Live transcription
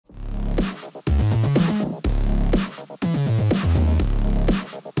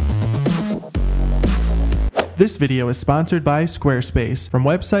This video is sponsored by Squarespace. From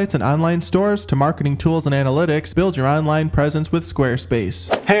websites and online stores to marketing tools and analytics, build your online presence with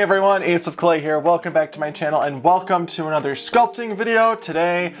Squarespace. Hey everyone, Ace of Clay here. Welcome back to my channel and welcome to another sculpting video.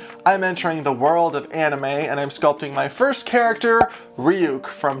 Today, I'm entering the world of anime and I'm sculpting my first character, Ryuk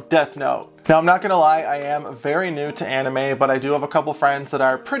from Death Note. Now, I'm not gonna lie, I am very new to anime, but I do have a couple friends that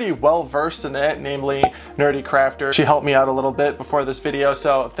are pretty well versed in it, namely Nerdy Crafter. She helped me out a little bit before this video,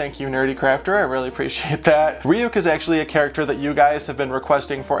 so thank you, Nerdy Crafter. I really appreciate that. Ryuk is actually a character that you guys have been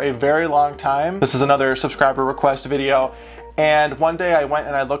requesting for a very long time. This is another subscriber request video. And one day I went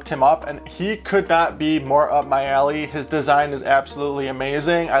and I looked him up and he could not be more up my alley. His design is absolutely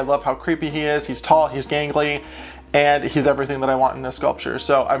amazing. I love how creepy he is. He's tall, he's gangly, and he's everything that I want in a sculpture.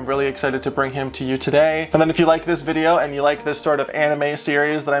 So I'm really excited to bring him to you today. And then if you like this video and you like this sort of anime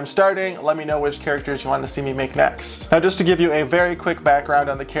series that I'm starting, let me know which characters you want to see me make next. Now, just to give you a very quick background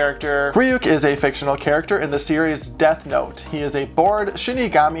on the character, Ryuk is a fictional character in the series Death Note. He is a bored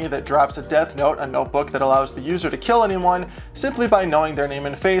Shinigami that drops a death note, a notebook that allows the user to kill anyone simply by knowing their name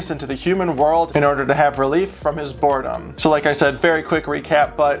and face into the human world in order to have relief from his boredom. So like I said, very quick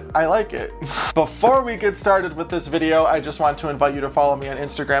recap, but I like it. Before we get started with this video, I just want to invite you to follow me on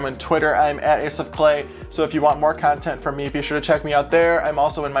Instagram and Twitter. I'm at Ace of Clay, so if you want more content from me, be sure to check me out there. I'm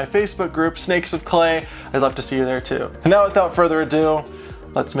also in my Facebook group, Snakes of Clay. I'd love to see you there too. And now, without further ado,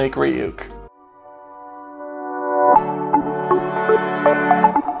 let's make Ryuk.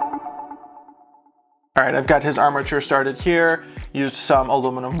 Alright, I've got his armature started here. Used some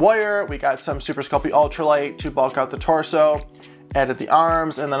aluminum wire. We got some Super Sculpey Ultralight to bulk out the torso. Added the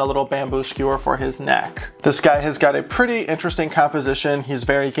arms, and then a little bamboo skewer for his neck. This guy has got a pretty interesting composition. He's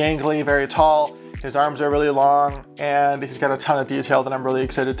very gangly, very tall. His arms are really long, and he's got a ton of detail that I'm really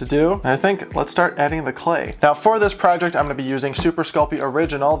excited to do. And I think let's start adding the clay. Now for this project, I'm gonna be using Super Sculpey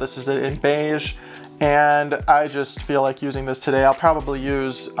Original. This is it in beige. And I just feel like using this today. I'll probably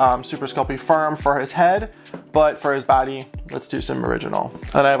use Super Sculpey Firm for his head, but for his body, let's do some Original.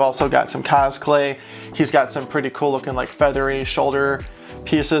 And I've also got some Cos Clay. He's got some pretty cool looking like feathery shoulder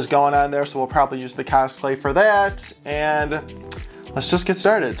pieces going on there, so we'll probably use the Cos Clay for that. And let's just get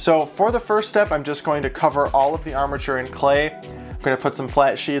started. So for the first step, I'm just going to cover all of the armature in clay. I'm going to put some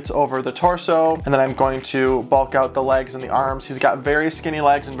flat sheets over the torso, and then I'm going to bulk out the legs and the arms. He's got very skinny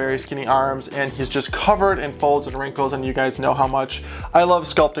legs and very skinny arms, and he's just covered in folds and wrinkles, and you guys know how much I love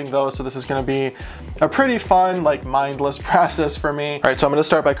sculpting those, so this is going to be a pretty fun, like mindless process for me. All right, so I'm going to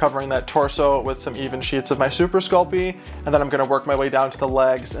start by covering that torso with some even sheets of my Super Sculpey, and then I'm going to work my way down to the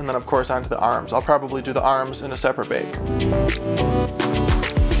legs, and then of course onto the arms. I'll probably do the arms in a separate bake.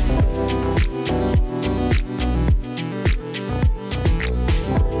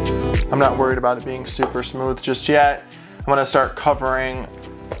 I'm not worried about it being super smooth just yet. I'm gonna start covering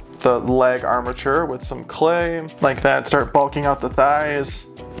the leg armature with some clay, like that. Start bulking out the thighs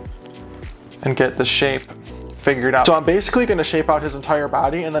and get the shape figured out. So I'm basically gonna shape out his entire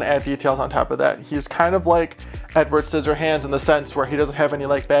body and then add details on top of that. He's kind of like Edward Scissorhands in the sense where he doesn't have any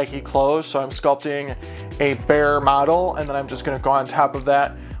like baggy clothes, so I'm sculpting a bare model and then I'm just gonna go on top of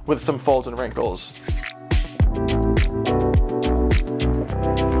that with some folds and wrinkles.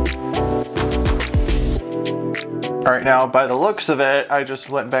 All right, now by the looks of it, I just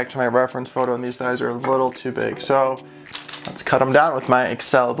went back to my reference photo and these thighs are a little too big. So let's cut them down with my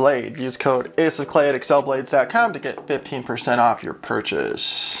Excel blade. Use code AceOfClay at excelblades.com to get 15% off your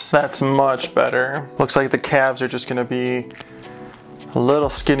purchase. That's much better. Looks like the calves are just gonna be a little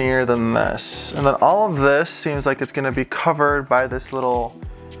skinnier than this. And then all of this seems like it's gonna be covered by this little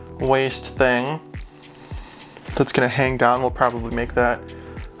waist thing that's gonna hang down. We'll probably make that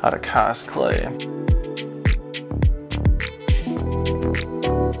out of Cos Clay.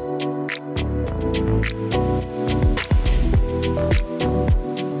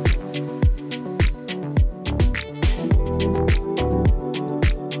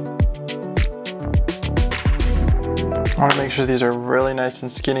 I want to make sure these are really nice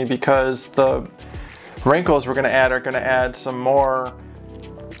and skinny because the wrinkles we're going to add some more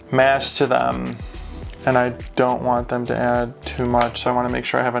mass to them, and I don't want them to add too much, so I want to make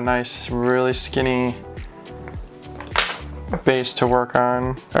sure I have a nice, really skinny base to work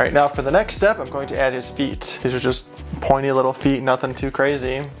on. All right, now for the next step, I'm going to add his feet. These are just pointy little feet, nothing too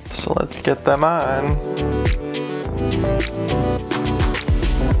crazy. So let's get them on.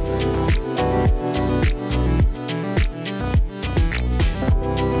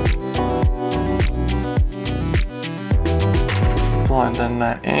 Blend in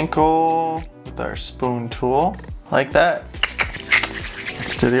that ankle with our spoon tool, like that.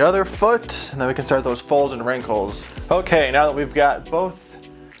 Let's do the other foot, and then we can start those folds and wrinkles. Okay, now that we've got both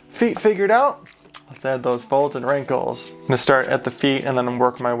feet figured out, Let's add those folds and wrinkles. I'm gonna start at the feet and then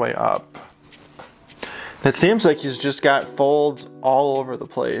work my way up. It seems like he's just got folds all over the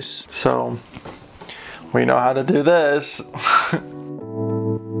place. So we know how to do this.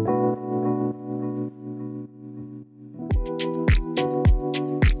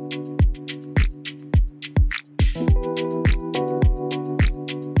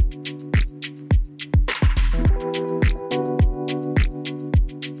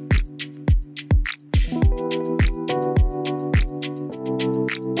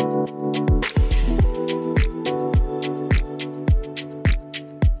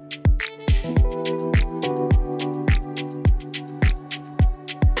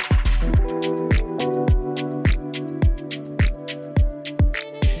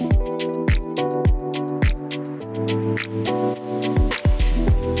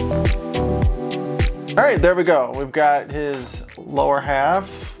 All right, there we go. We've got his lower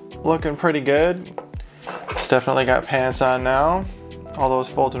half looking pretty good. He's definitely got pants on now. All those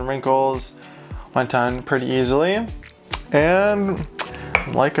folds and wrinkles went on pretty easily. And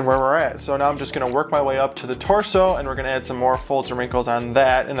I'm liking where we're at. So now I'm just gonna work my way up to the torso and we're gonna add some more folds and wrinkles on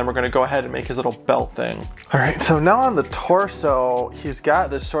that. And then we're gonna go ahead and make his little belt thing. All right, so now on the torso, he's got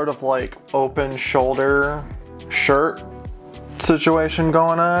this sort of like open shoulder shirt situation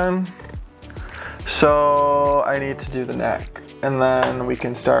going on. So I need to do the neck and then we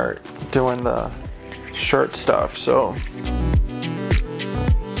can start doing the shirt stuff. So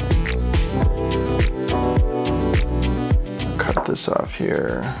cut this off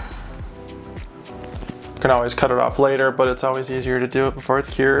here. You can always cut it off later, but it's always easier to do it before it's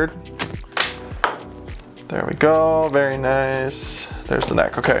cured. There we go, very nice. There's the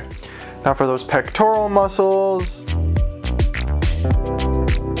neck, okay. Now for those pectoral muscles.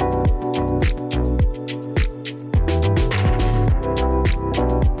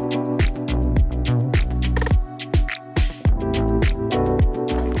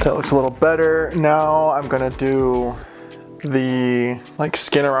 That looks a little better. Now I'm gonna do the like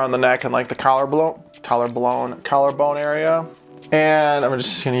skin around the neck and like the collarbone area. And I'm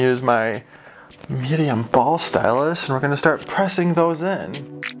just gonna use my medium ball stylus and we're gonna start pressing those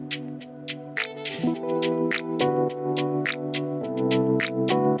in.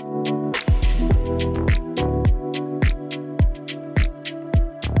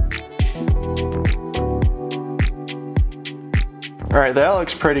 All right, that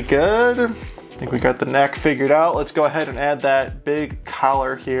looks pretty good. I think we got the neck figured out. Let's go ahead and add that big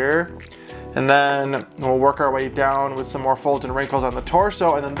collar here. And then we'll work our way down with some more folds and wrinkles on the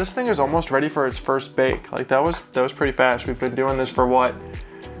torso. And then this thing is almost ready for its first bake. Like that was pretty fast. We've been doing this for what?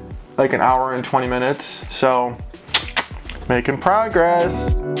 Like an hour and 20 minutes. So making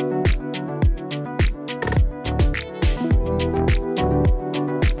progress.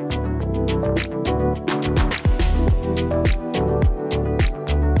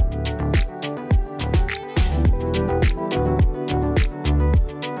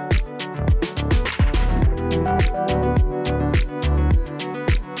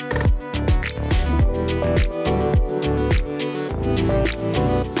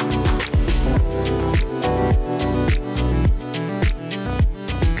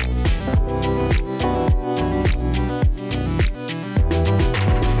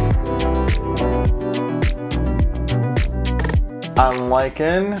 I'm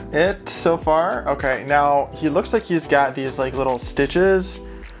liking it so far. Okay, now he looks like he's got these like little stitches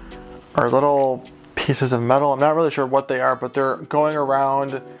or little pieces of metal. I'm not really sure what they are, but they're going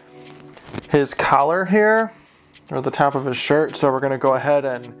around his collar here or the top of his shirt. So we're gonna go ahead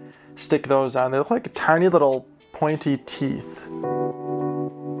and stick those on. They look like tiny little pointy teeth.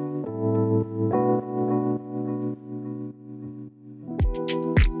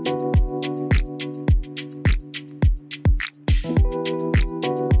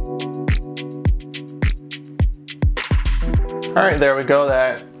 All right, there we go.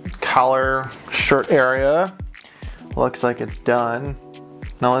 That collar shirt area looks like it's done.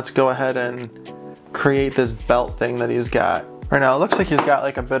 Now let's go ahead and create this belt thing that he's got. Right now it looks like he's got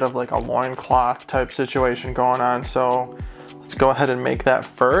like a bit of like a loincloth type situation going on. So let's go ahead and make that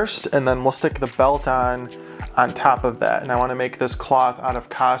first and then we'll stick the belt on top of that. And I want to make this cloth out of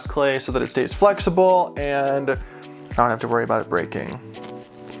cosplay so that it stays flexible and I don't have to worry about it breaking.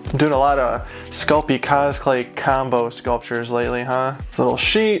 I'm doing a lot of sculpty cosplay combo sculptures lately, huh? This little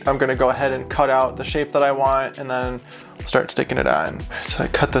sheet, I'm gonna go ahead and cut out the shape that I want and then we'll start sticking it on. So I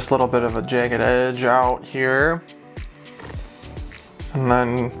cut this little bit of a jagged edge out here. And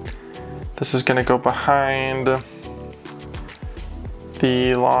then this is gonna go behind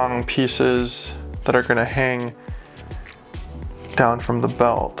the long pieces that are gonna hang down from the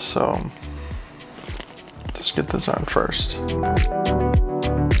belt. So Just get this on first.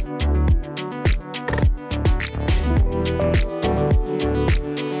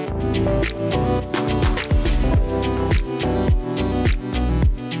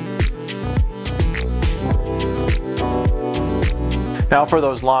 Now for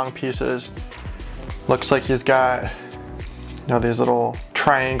those long pieces, looks like he's got, you know, these little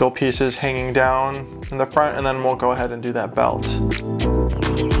triangle pieces hanging down in the front, and then we'll go ahead and do that belt.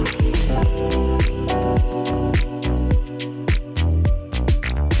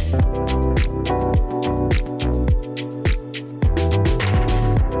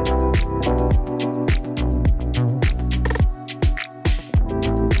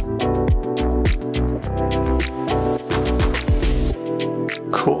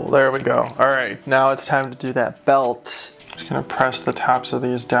 Cool, there we go. All right, now it's time to do that belt. I'm just gonna press the tops of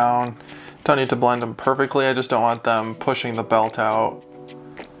these down. Don't need to blend them perfectly, I just don't want them pushing the belt out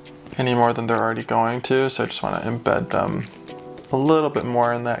any more than they're already going to, so I just wanna embed them a little bit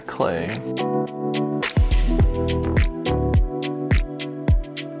more in that clay.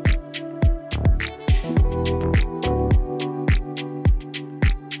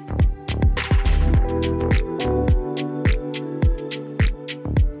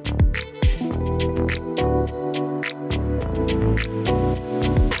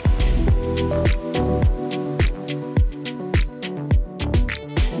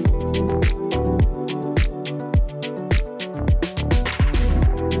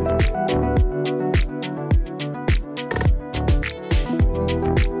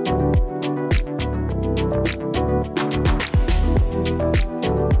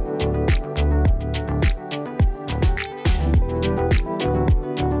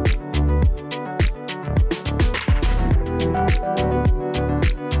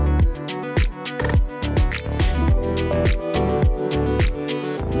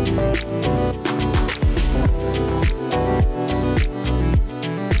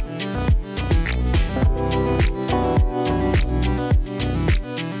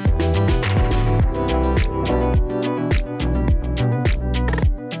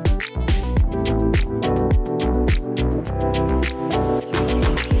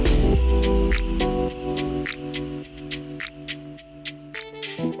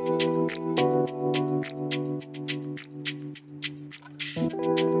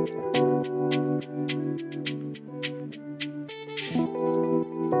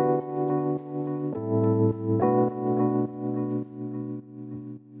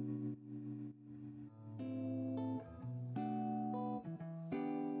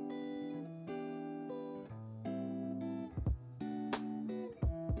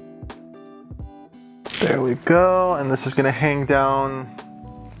 There we go, and this is gonna hang down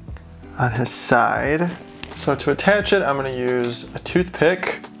on his side. So to attach it, I'm gonna use a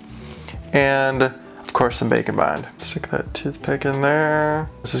toothpick and of course some bacon bond. Stick that toothpick in there.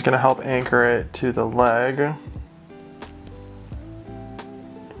 This is gonna help anchor it to the leg,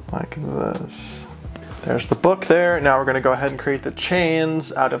 like this. There's the book there. Now we're gonna go ahead and create the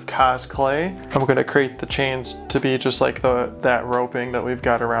chains out of cosplay. I'm gonna create the chains to be just like that roping that we've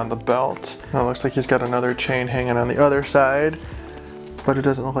got around the belt. Now it looks like he's got another chain hanging on the other side, but it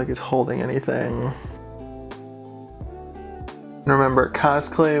doesn't look like he's holding anything. Remember,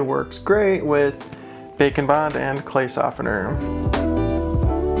 cosplay works great with bacon bond and clay softener.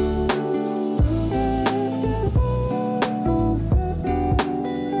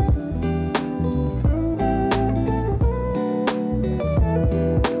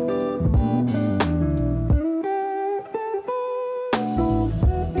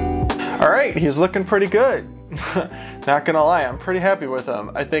 All right, he's looking pretty good. Not gonna lie, I'm pretty happy with him.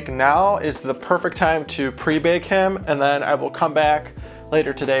 I think now is the perfect time to pre-bake him, and then I will come back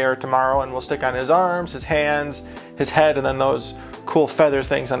later today or tomorrow and we'll stick on his arms, his hands, his head, and then those cool feather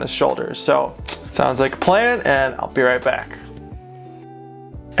things on his shoulders. So, sounds like a plan, and I'll be right back.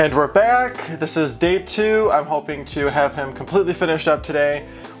 And we're back. This is day 2. I'm hoping to have him completely finished up today.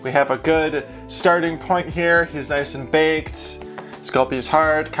 We have a good starting point here. He's nice and baked. Sculpting is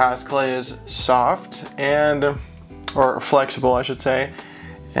hard, cosplay is soft, or flexible I should say,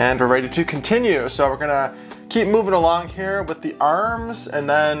 and we're ready to continue. So we're gonna keep moving along here with the arms, and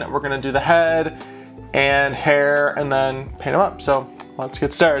then we're gonna do the head and hair and then paint them up. So let's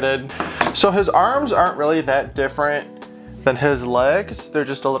get started. So his arms aren't really that different than his legs. They're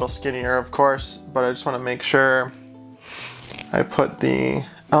just a little skinnier, of course, but I just wanna make sure I put the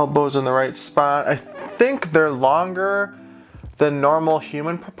elbows in the right spot. I think they're longer than normal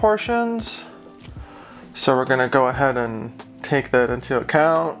human proportions. So we're gonna go ahead and take that into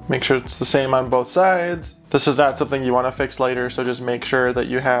account. Make sure it's the same on both sides. This is not something you want to fix later, so just make sure that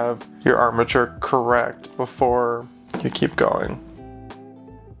you have your armature correct before you keep going.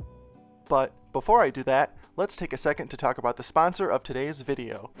 But before I do that, let's take a second to talk about the sponsor of today's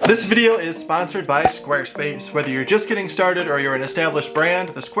video. This video is sponsored by Squarespace. Whether you're just getting started or you're an established brand,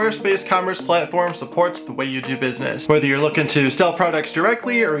 the Squarespace commerce platform supports the way you do business. Whether you're looking to sell products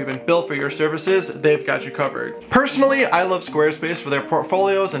directly or even bill for your services, they've got you covered. Personally, I love Squarespace for their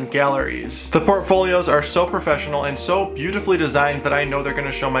portfolios and galleries. The portfolios are so professional and so beautifully designed that I know they're going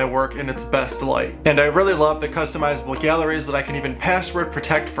to show my work in its best light. And I really love the customizable galleries that I can even password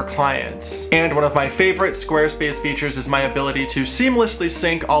protect for clients. And one of my favorite Squarespace features is my ability to seamlessly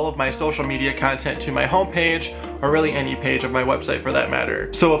sync all of my social media content to my homepage, or really any page of my website for that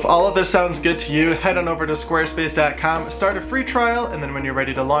matter. So if all of this sounds good to you, head on over to squarespace.com, start a free trial, and then when you're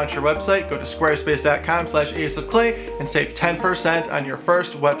ready to launch your website, go to squarespace.com/aceofclay and save 10% on your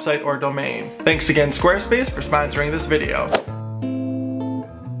first website or domain. Thanks again, Squarespace, for sponsoring this video.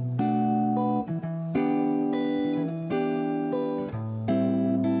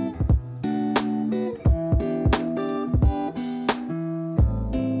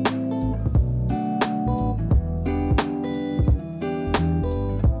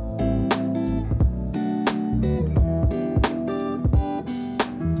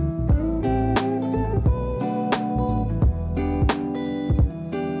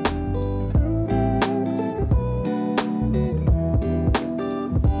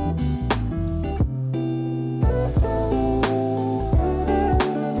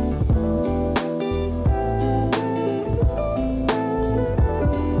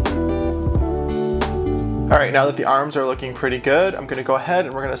 Alright, now that the arms are looking pretty good, I'm going to go ahead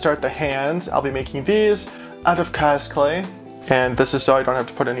and we're going to start the hands. I'll be making these out of cosplay, and this is so I don't have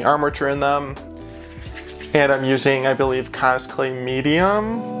to put any armature in them. And I'm using, I believe, cosplay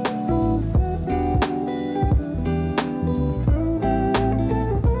medium.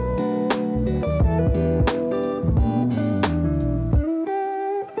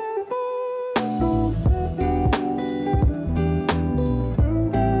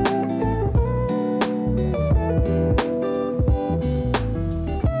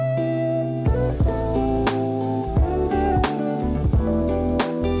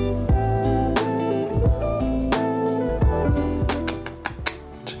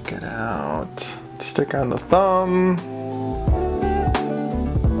 Stick on the thumb.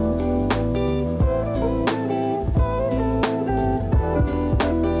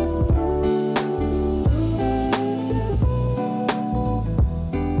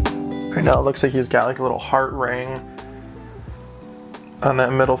 Right now it looks like he's got like a little heart ring on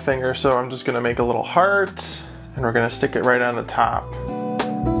that middle finger, so I'm just gonna make a little heart and we're gonna stick it right on the top.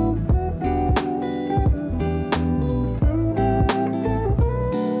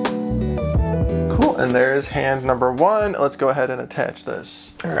 And there's hand number one. Let's go ahead and attach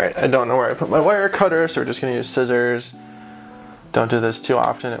this. All right, I don't know where I put my wire cutter, so we're just gonna use scissors. Don't do this too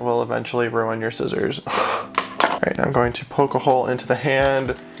often, it will eventually ruin your scissors. All right, I'm going to poke a hole into the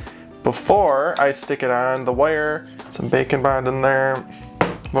hand before I stick it on the wire. Some bacon bond in there.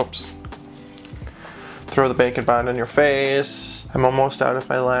 Whoops. Throw the bacon bond in your face. I'm almost out of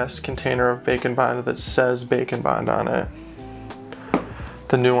my last container of bacon bond that says bacon bond on it.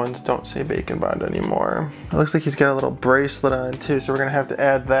 The new ones don't say bacon bond anymore. It looks like he's got a little bracelet on too, so we're gonna have to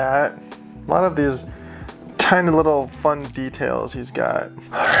add that. A lot of these tiny little fun details he's got.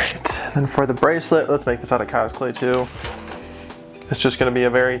 All right, and then for the bracelet, let's make this out of cosplay too. It's just gonna be a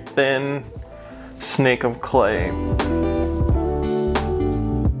very thin snake of clay.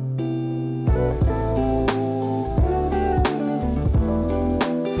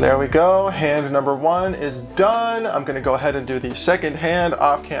 There we go, hand number one is done. I'm gonna go ahead and do the second hand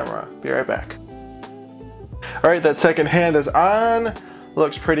off camera. Be right back. All right, that second hand is on.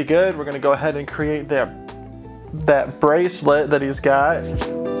 Looks pretty good. We're gonna go ahead and create that bracelet that he's got.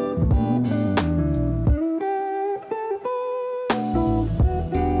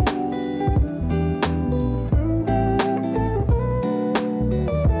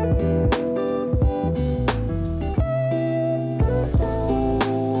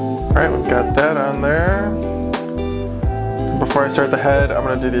 Alright, we've got that on there. Before I start the head, I'm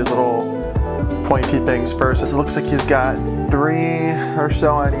going to do these little pointy things first. This looks like he's got 3 or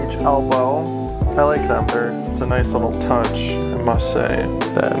so on each elbow. I like them. It's a nice little touch, I must say.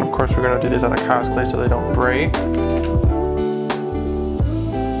 Then, of course, we're going to do these out of cosplay so they don't break.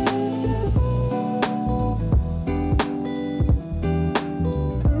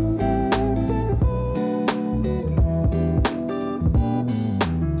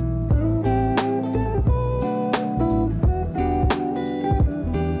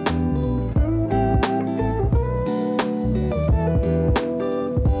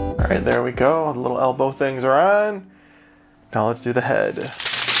 right, there we go. The little elbow things are on. Now let's do the head.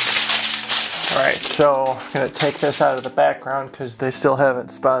 All right, so I'm gonna take this out of the background because they still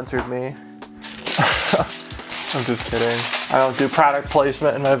haven't sponsored me. I'm just kidding. I don't do product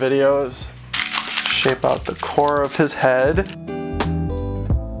placement in my videos. Shape out the core of his head.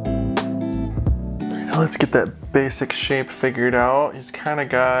 Now let's get that basic shape figured out. He's kind of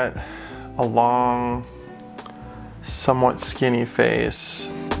got a long, somewhat skinny face.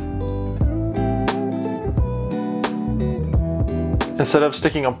 Instead of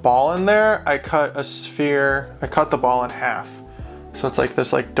sticking a ball in there, I cut a sphere, I cut the ball in half. So it's like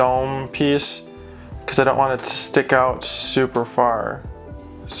this dome piece, because I don't want it to stick out super far.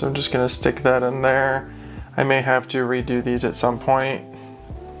 So I'm just gonna stick that in there. I may have to redo these at some point,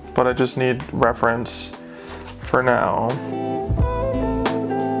 but I just need reference for now.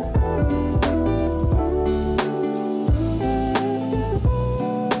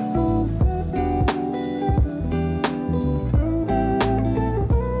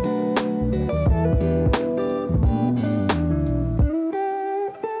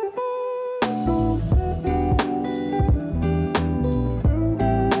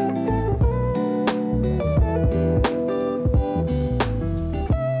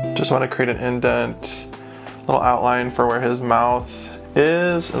 Just want to create an indent, little outline for where his mouth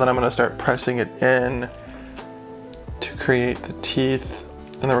is, and then I'm going to start pressing it in to create the teeth,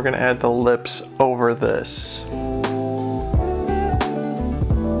 and then we're going to add the lips over this.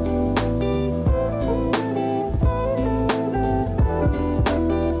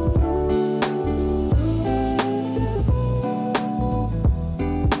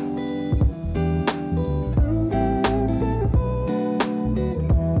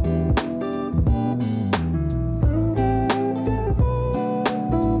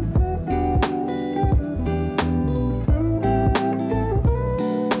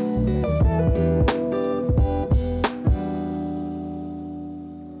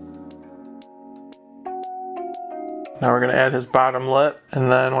 Now we're going to add his bottom lip,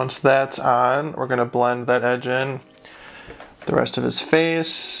 and then once that's on, we're going to blend that edge in the rest of his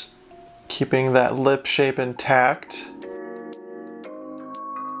face, keeping that lip shape intact.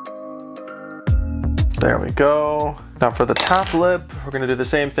 There we go. Now for the top lip, we're going to do the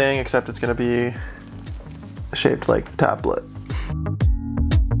same thing, except it's going to be shaped like the top lip.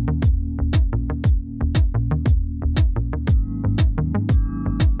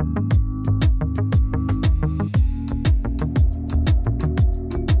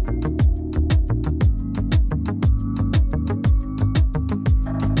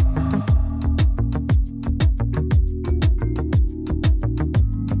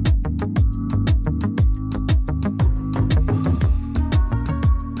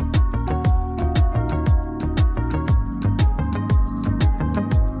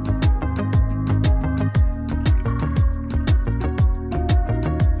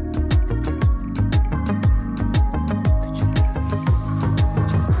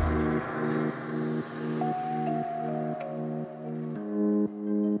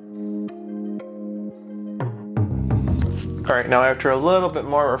 All right, now after a little bit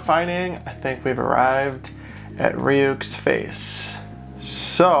more refining, I think we've arrived at Ryuk's face.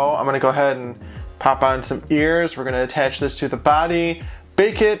 So I'm gonna go ahead and pop on some ears. We're gonna attach this to the body,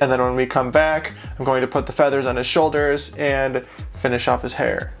 bake it, and then when we come back, I'm going to put the feathers on his shoulders and finish off his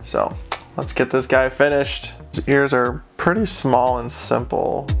hair. So let's get this guy finished. His ears are pretty small and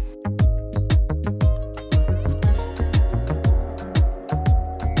simple.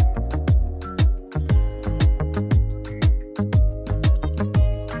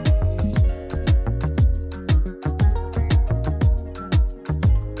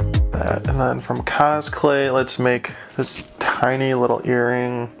 And then from cosplay, let's make this tiny little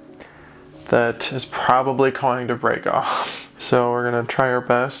earring that is probably going to break off. So we're gonna try our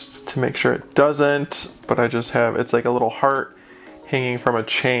best to make sure it doesn't, but I just have, it's like a little heart hanging from a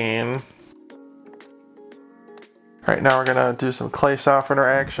chain. All right, now we're gonna do some clay softener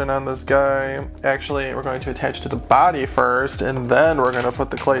action on this guy. Actually, we're going to attach to the body first, and then we're gonna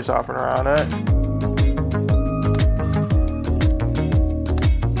put the clay softener on it.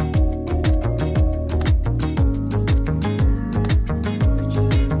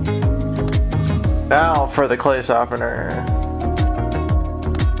 Now for the clay softener.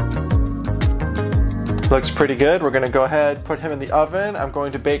 Looks pretty good. We're gonna go ahead, put him in the oven. I'm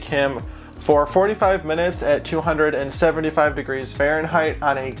going to bake him for 45 minutes at 275 degrees Fahrenheit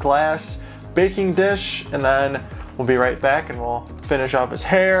on a glass baking dish, and then we'll be right back and we'll finish off his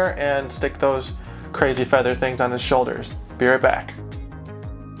hair and stick those crazy feather things on his shoulders. Be right back.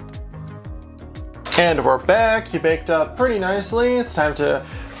 And we're back. He baked up pretty nicely. It's time to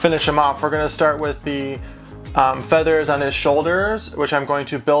finish him off. We're gonna start with the feathers on his shoulders, which I'm going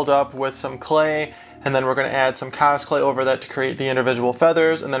to build up with some clay, and then we're gonna add some cosplay over that to create the individual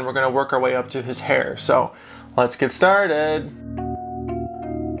feathers, and then we're gonna work our way up to his hair. So let's get started.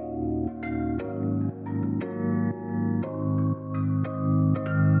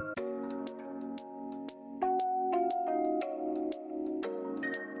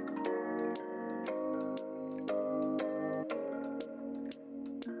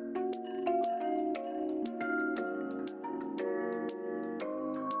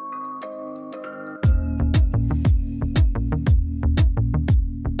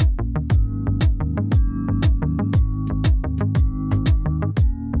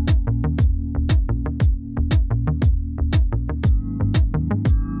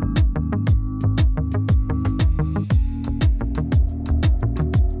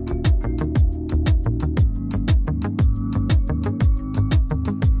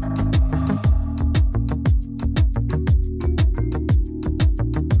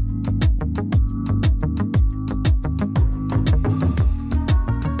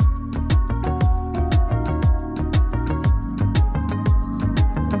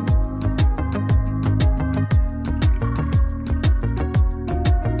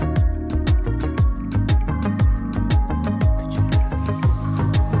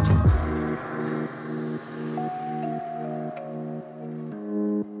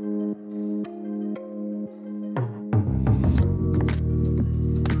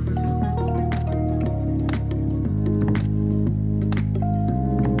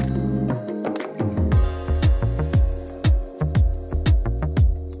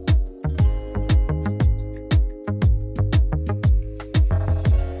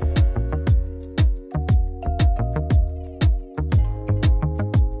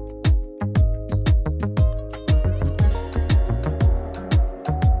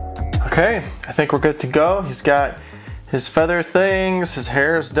 Okay, I think we're good to go. He's got his feather things, his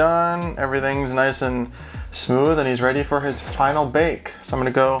hair is done, everything's nice and smooth, and he's ready for his final bake. So I'm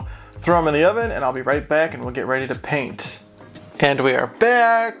gonna go throw him in the oven, and I'll be right back, and we'll get ready to paint. And we are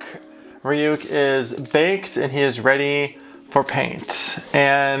back. Ryuk is baked, and he is ready for paint.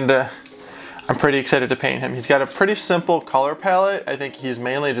 And I'm pretty excited to paint him. He's got a pretty simple color palette. I think he's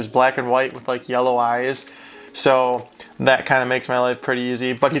mainly just black and white with like yellow eyes. So that kind of makes my life pretty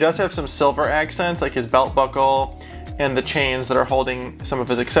easy. But he does have some silver accents, like his belt buckle and the chains that are holding some of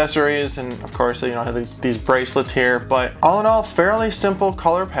his accessories. And of course, you know, have these bracelets here. But all in all, fairly simple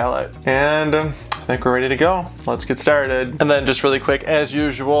color palette. And I think we're ready to go. Let's get started. And then just really quick, as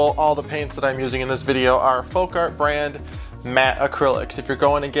usual, all the paints that I'm using in this video are Folk Art brand matte acrylics. If you're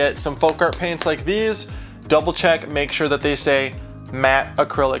going to get some folk art paints like these, double check, make sure that they say matte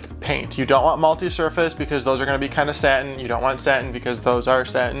acrylic paint. You don't want multi-surface because those are going to be kind of satin. You don't want satin because those are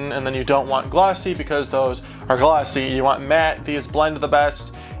satin. And then you don't want glossy because those are glossy. You want matte. These blend the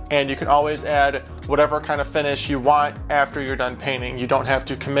best. And you can always add whatever kind of finish you want after you're done painting. You don't have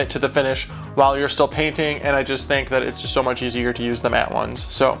to commit to the finish while you're still painting. And I just think that it's just so much easier to use the matte ones.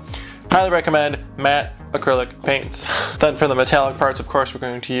 So highly recommend matte acrylic paints. Then for the metallic parts, of course, we're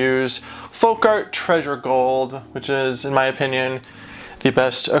going to use Folk Art Treasure Gold, which is, in my opinion, the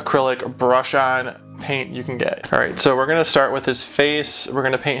best acrylic brush on paint you can get. All right, so we're gonna start with his face. We're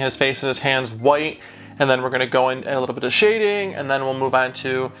gonna paint his face and his hands white, and then we're gonna go in a little bit of shading, and then we'll move on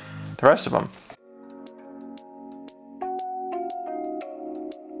to the rest of them.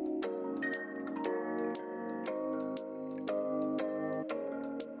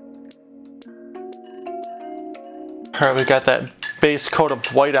 All right, we've got that base coat of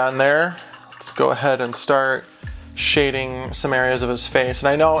white on there. Let's go ahead and start shading some areas of his face. And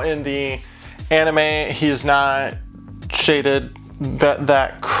I know in the anime he's not shaded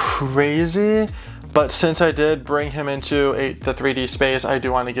that crazy, but since I did bring him into the 3D space, I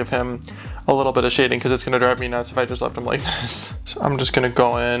do want to give him a little bit of shading because it's going to drive me nuts if I just left him like this. So I'm just going to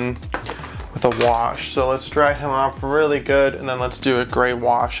go in with a wash. So let's dry him off really good, and then let's do a gray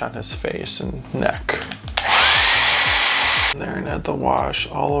wash on his face and neck. There, and add the wash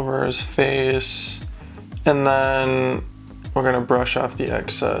all over his face. And then we're gonna brush off the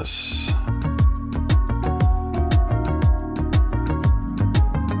excess.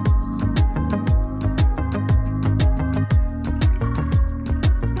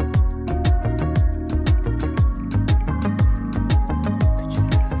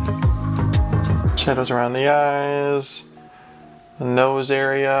 Shadows around the eyes, the nose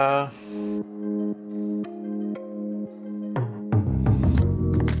area.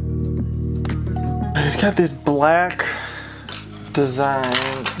 He's got these black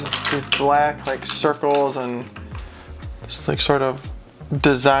designs, these black like circles and this like sort of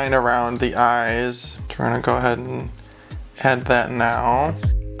design around the eyes. We're gonna go ahead and add that now.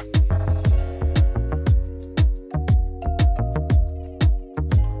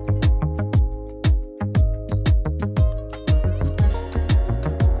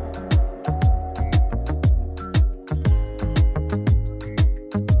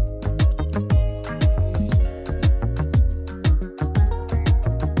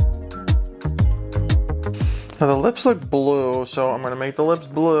 Now the lips look blue, so I'm gonna make the lips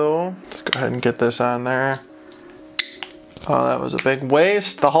blue. Let's go ahead and get this on there. Oh, that was a big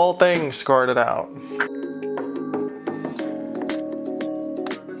waste. The whole thing squirted out.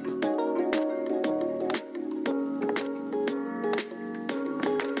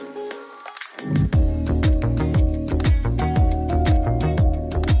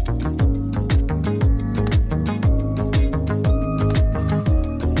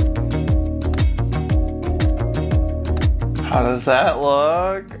 How does that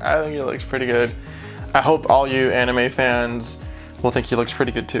look? I think it looks pretty good. I hope all you anime fans will think he looks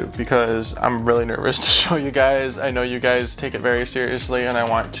pretty good too, because I'm really nervous to show you guys. I know you guys take it very seriously and I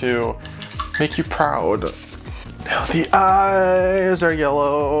want to make you proud. Now the eyes are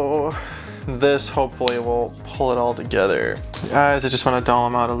yellow. This hopefully will pull it all together. The eyes, I just want to dull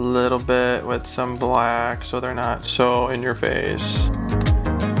them out a little bit with some black so they're not so in your face.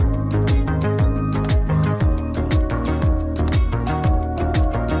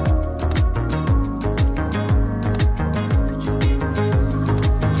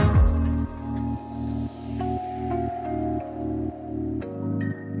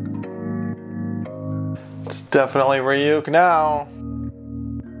 It's definitely Ryuk now.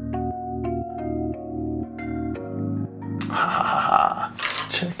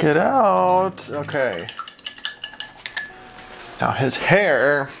 Check it out. Okay. Now his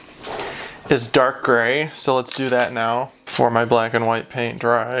hair is dark gray, so let's do that now before my black and white paint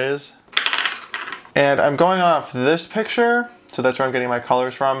dries. And I'm going off this picture, so that's where I'm getting my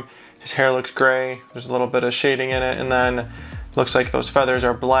colors from. His hair looks gray. There's a little bit of shading in it, and then looks like those feathers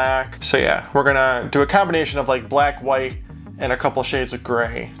are black. So yeah, we're gonna do a combination of like black, white, and a couple shades of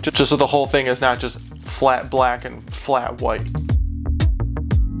gray. Just so the whole thing is not just flat black and flat white.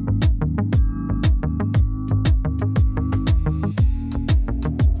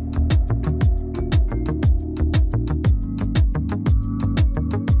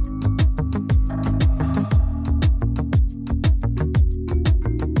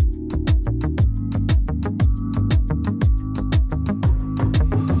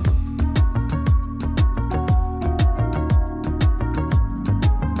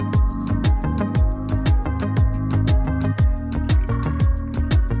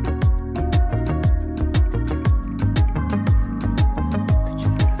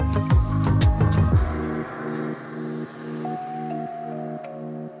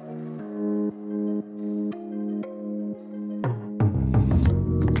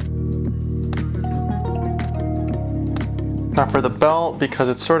 Now for the belt, because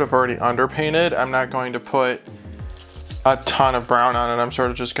it's sort of already underpainted, I'm not going to put a ton of brown on it. I'm sort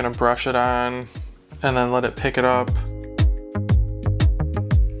of just gonna brush it on and then let it pick it up.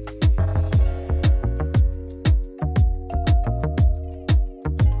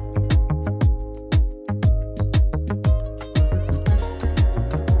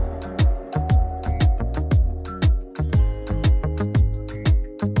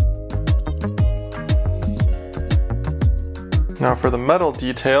 Now for the metal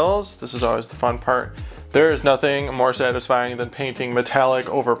details, this is always the fun part. There is nothing more satisfying than painting metallic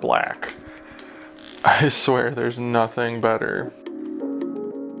over black. I swear there's nothing better.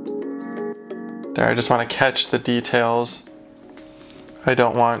 There, I just want to catch the details. I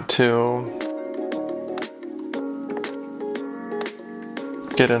don't want to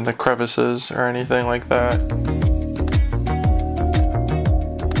get in the crevices or anything like that.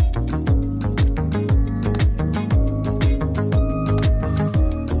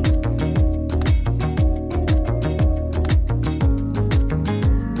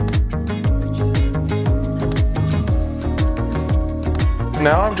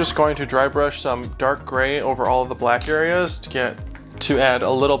 Now I'm just going to dry brush some dark gray over all of the black areas to add a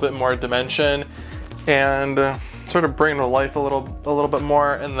little bit more dimension and sort of bring to life a little bit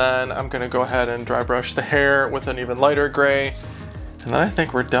more. And then I'm gonna go ahead and dry brush the hair with an even lighter gray. And then I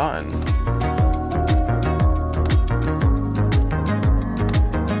think we're done.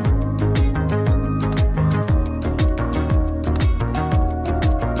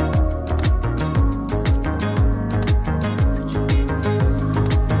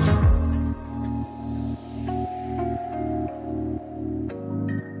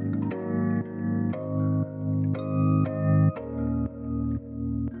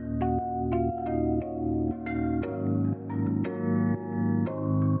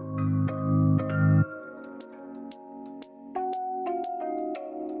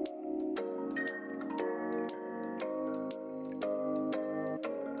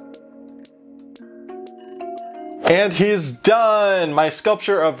 And he's done! My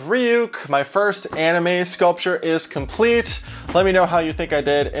sculpture of Ryuk, my first anime sculpture, is complete. Let me know how you think I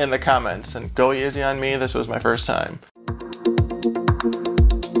did in the comments, and go easy on me, this was my first time.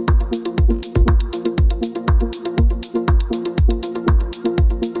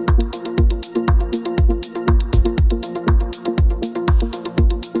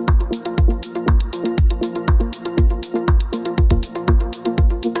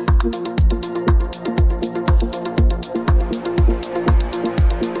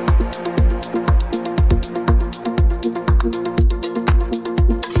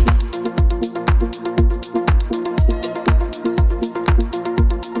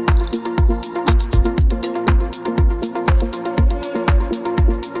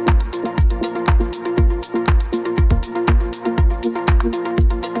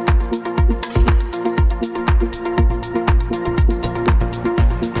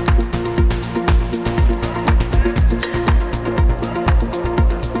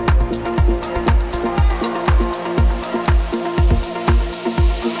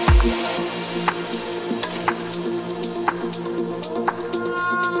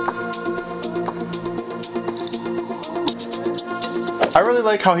 I really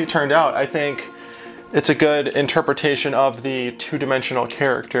like how he turned out. I think it's a good interpretation of the two-dimensional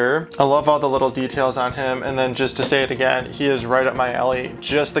character. I love all the little details on him, and then just to say it again, he is right up my alley.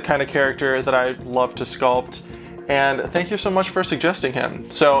 Just the kind of character that I love to sculpt. And thank you so much for suggesting him.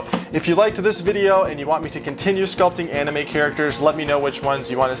 So if you liked this video and you want me to continue sculpting anime characters, let me know which ones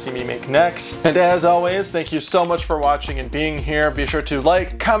you want to see me make next. And as always, thank you so much for watching and being here. Be sure to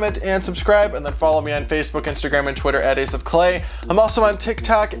like, comment, and subscribe, and then follow me on Facebook, Instagram, and Twitter at Ace of Clay. I'm also on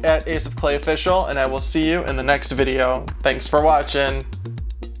TikTok at Ace of Clay Official, and I will see you in the next video. Thanks for watching.